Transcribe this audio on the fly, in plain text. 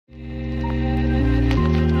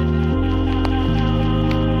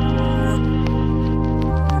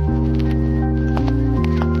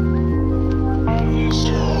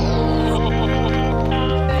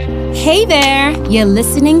Hey there! You're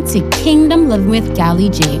listening to Kingdom Living with Gally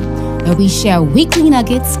J, where we share weekly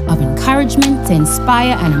nuggets of encouragement to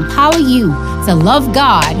inspire and empower you to love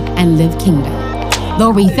God and live kingdom.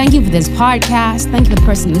 Lord, we thank you for this podcast. Thank you for the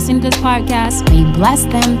person listening to this podcast. May you bless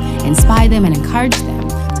them, inspire them, and encourage them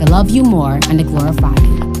to love you more and to glorify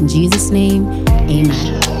you. In Jesus' name,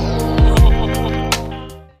 amen.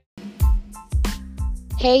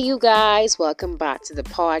 Hey you guys, welcome back to the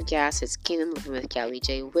podcast. It's Kingdom Living with Gally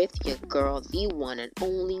J with your girl, the one and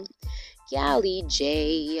only Gally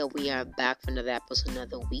J. We are back for another episode,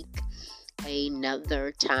 another week,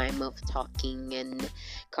 another time of talking and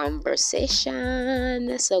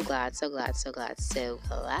conversation. So glad.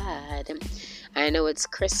 I know it's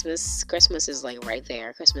Christmas. Christmas is like right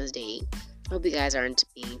there, Christmas Day. Hope you guys aren't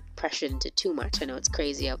being pressured into too much. I know it's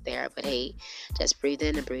crazy out there, but hey, just breathe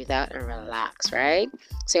in and breathe out and relax, right?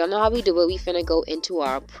 So y'all know how we do it. We finna go into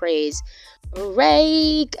our praise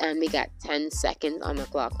break, and we got 10 seconds on the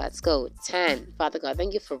clock. Let's go. 10. Father God,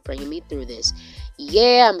 thank you for bringing me through this.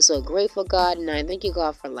 Yeah, I'm so grateful, God. 9. Thank you,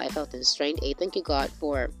 God, for life, health, and strength. 8. Thank you, God,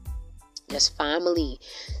 for just family.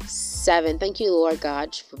 7. Thank you, Lord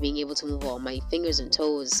God, for being able to move all my fingers and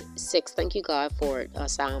toes. 6. Thank you, God, for a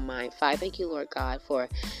sound mind. 5. Thank you, Lord God, for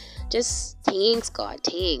just thanks, God.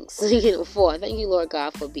 4. Thank you, Lord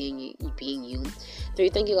God, for being you. 3.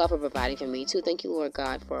 Thank you, God, for providing for me. 2. Thank you, Lord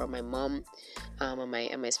God, for my mom,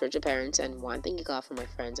 and my spiritual parents. And 1. Thank you, God, for my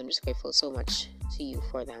friends. I'm just grateful so much to you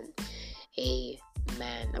for them.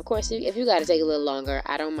 Amen. Of course, if you got to take a little longer,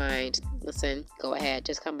 I don't mind. Listen, go ahead.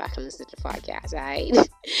 Just come back and listen to the podcast, all right?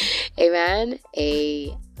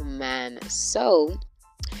 Amen. So,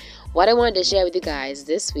 what I wanted to share with you guys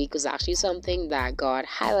this week was actually something that God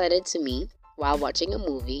highlighted to me while watching a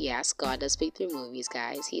movie. Yes, God does speak through movies,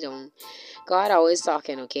 guys. God always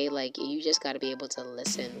talking, okay? Like, you just got to be able to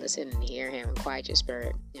listen and hear Him and quiet your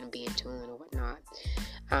spirit and be in tune and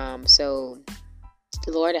whatnot. So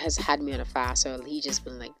the Lord has had me on a fast, so He just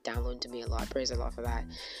been like downloading to me a lot. Praise the Lord for that.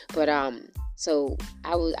 But so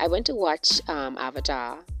I went to watch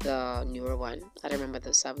Avatar, the newer one. I don't remember the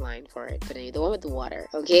subline for it, but anyway, the one with the water.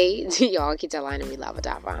 Okay, y'all keep telling me we love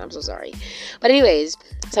Avatar. I'm so sorry. But anyways,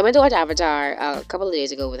 so I went to watch Avatar a couple of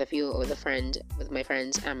days ago with my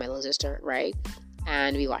friends and my little sister, right?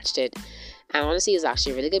 And we watched it. And honestly, it was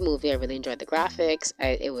actually a really good movie. I really enjoyed the graphics.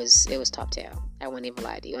 It was top tail. I won't even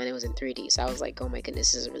lie to you. And it was in 3D. So I was like, oh my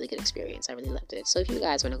goodness, this is a really good experience. I really loved it. So if you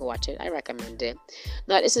guys want to go watch it, I recommend it.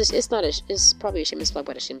 It's probably a shameless plug,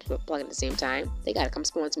 but a shameless plug at the same time. They gotta come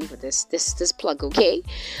sponsor me for this plug, okay?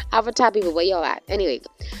 Avatar people, where y'all at? Anyway,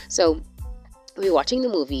 so we were watching the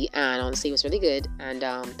movie, and honestly it was really good. And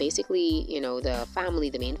basically,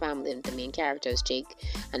 the main characters, Jake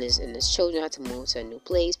and his children, had to move to a new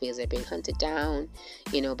place because they're being hunted down,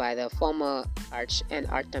 by the former arch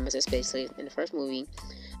nemesis, basically, in the first movie.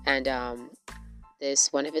 And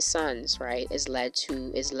this one of his sons, right, is led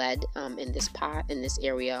in this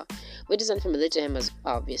area, which is unfamiliar to him, as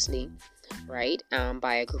obviously, right,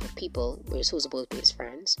 by a group of people who's supposed to be his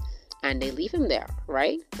friends. And they leave him there,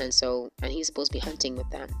 right? And he's supposed to be hunting with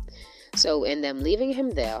them. So in them leaving him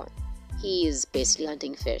there, he is basically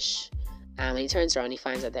hunting fish. And when he turns around, he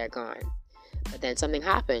finds that they're gone. But then something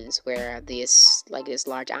happens where this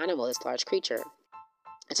large animal, this large creature,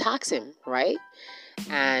 attacks him, right?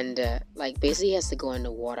 And basically he has to go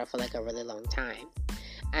underwater for like a really long time.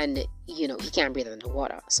 And he can't breathe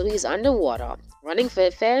underwater, so he's underwater running for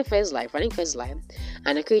his life,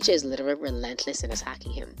 and the creature is literally relentless in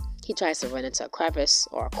attacking him. He tries to run into a crevice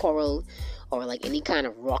or a coral or like any kind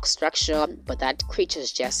of rock structure, but that creature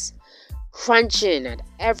is just crunching at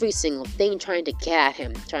every single thing, trying to get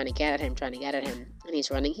at him, and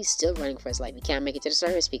he's still running for his life. He can't make it to the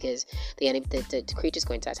surface because the creature's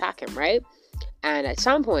going to attack him, right? And at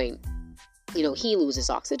some point, he loses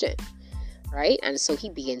oxygen, right? And so he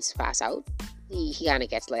begins to pass out. He kind of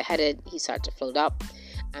gets lightheaded. He starts to float up.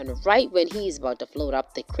 And right when he's about to float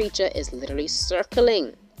up, the creature is literally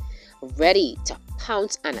circling, ready to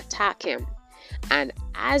pounce and attack him. And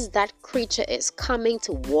as that creature is coming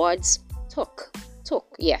towards Tuk,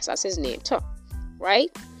 yes, that's his name, Tuk, right?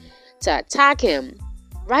 To attack him,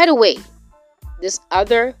 right away, this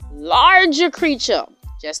other larger creature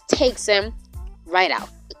just takes him right out.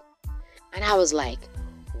 And I was like,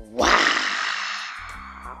 wow.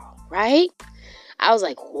 Right? I was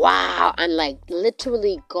like, wow. And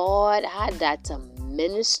literally God had that to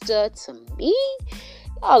minister to me.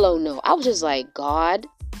 Y'all don't know. I was just like, God,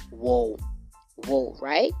 whoa,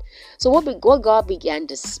 right? So what God began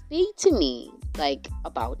to speak to me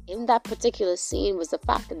about in that particular scene was the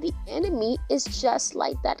fact that the enemy is just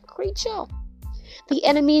like that creature. The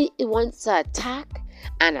enemy wants to attack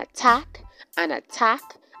and attack and attack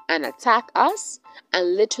and attack us,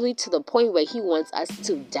 and literally to the point where he wants us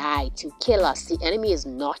to die, to kill us. The enemy is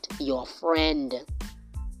not your friend.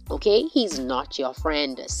 Okay, he's not your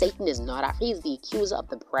friend. Satan is not our friend. He's the accuser of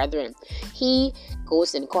the brethren. He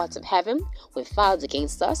goes in courts of heaven with files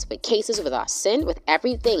against us, with cases, with our sin, with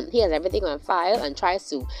everything. He has everything on file and tries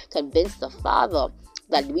to convince the Father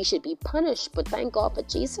that we should be punished. But thank God for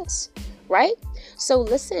Jesus, right? So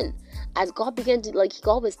listen, as God began to,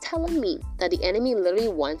 God was telling me that the enemy literally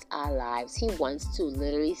wants our lives. He wants to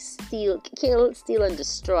literally kill, steal, and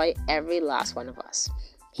destroy every last one of us.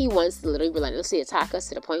 He wants to literally relentlessly attack us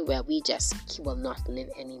to the point where we will not live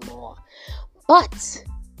anymore. But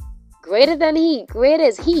greater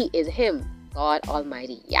is him, God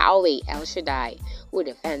Almighty, Yahweh, El Shaddai, who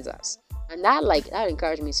defends us. And that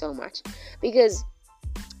encouraged me so much, because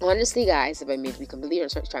honestly, guys, if I may be completely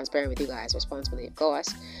transparent with you guys, responsibly, of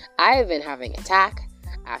course, I've been having attack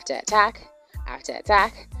after attack after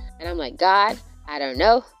attack, and I'm like, God, I don't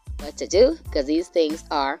know what to do, because these things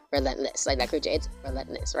are relentless. Like Scripture, it's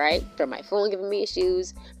relentless, right? From my phone giving me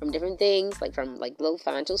issues, from different things, from low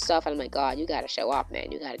financial stuff, and I'm like, God, you gotta show up,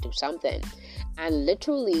 man. You gotta do something. And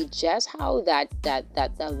literally, just how that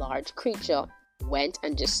large creature went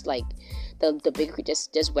and just the big creature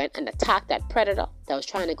just went and attacked that predator that was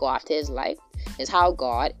trying to go after his life, is how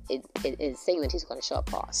God is saying that he's going to show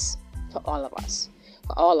up for us, for all of us.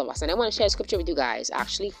 And I want to share a scripture with you guys,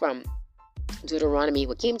 actually from Deuteronomy.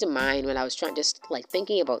 What came to mind when I was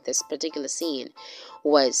thinking about this particular scene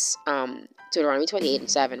was Deuteronomy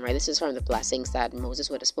 28:7, right? This is from the blessings that Moses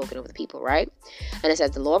would have spoken over the people, right? And it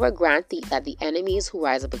says, the Lord will grant thee that the enemies who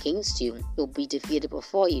rise up against you will be defeated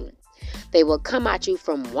before you. They will come at you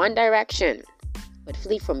from one direction, but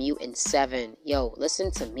flee from you in seven. Yo,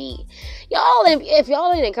 listen to me. Y'all, if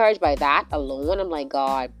y'all ain't encouraged by that alone, I'm like,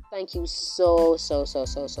 God, thank you so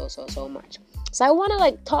much. So I want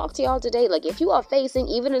to talk to y'all today. If you are facing,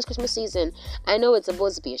 even in this Christmas season, I know it's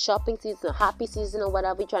supposed to be a shopping season, a happy season or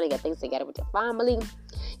whatever. You're trying to get things together with your family.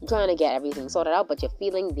 You're trying to get everything sorted out, but you're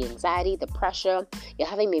feeling the anxiety, the pressure. You're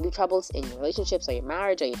having maybe troubles in your relationships or your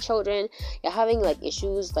marriage or your children. You're having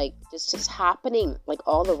issues just happening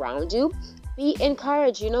all around you. Be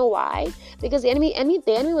encouraged. You know why? Because the enemy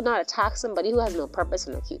would not attack somebody who has no purpose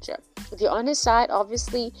in the future. If you're on his side,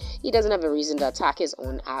 obviously he doesn't have a reason to attack his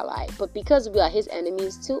own ally. But because we are his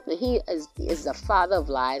enemies too, and he is the father of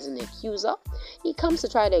lies and the accuser, he comes to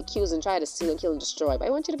try to accuse and try to steal and kill and destroy. But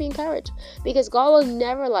I want you to be encouraged, because God will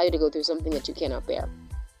never allow you to go through something that you cannot bear.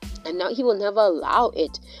 And now he will never allow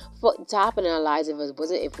it to happen in our lives if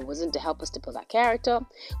it wasn't to help us to build our character,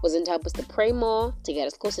 wasn't to help us to pray more, to get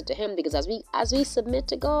us closer to him. Because as we submit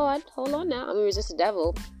to God, hold on now, and we resist the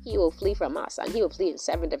devil, he will flee from us, and he will flee in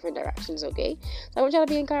 7 different directions. Okay, so I want you to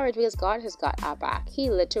be encouraged, because God has got our back.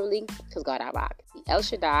 He literally has got our back. The El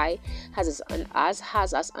Shaddai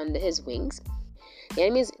has us under his wings. The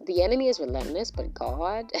enemy is relentless, but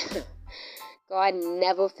God God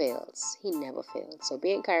never fails. He never fails. So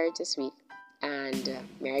be encouraged this week. And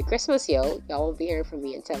Merry Christmas, yo. Y'all won't be hearing from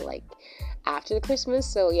me until after the Christmas.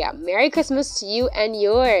 So yeah, Merry Christmas to you and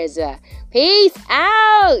yours. Peace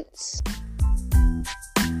out.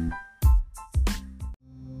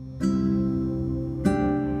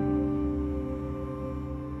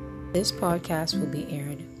 This podcast will be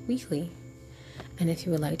aired weekly. And if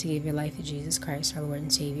you would like to give your life to Jesus Christ, our Lord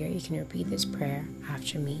and Savior, you can repeat this prayer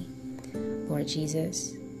after me. Lord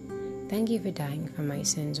Jesus, thank you for dying for my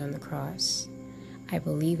sins on the cross. I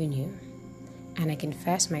believe in you, and I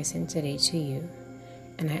confess my sin today to you,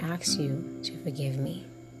 and I ask you to forgive me.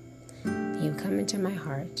 You come into my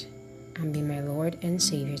heart and be my Lord and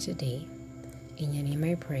Savior today. In your name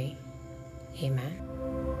I pray. Amen.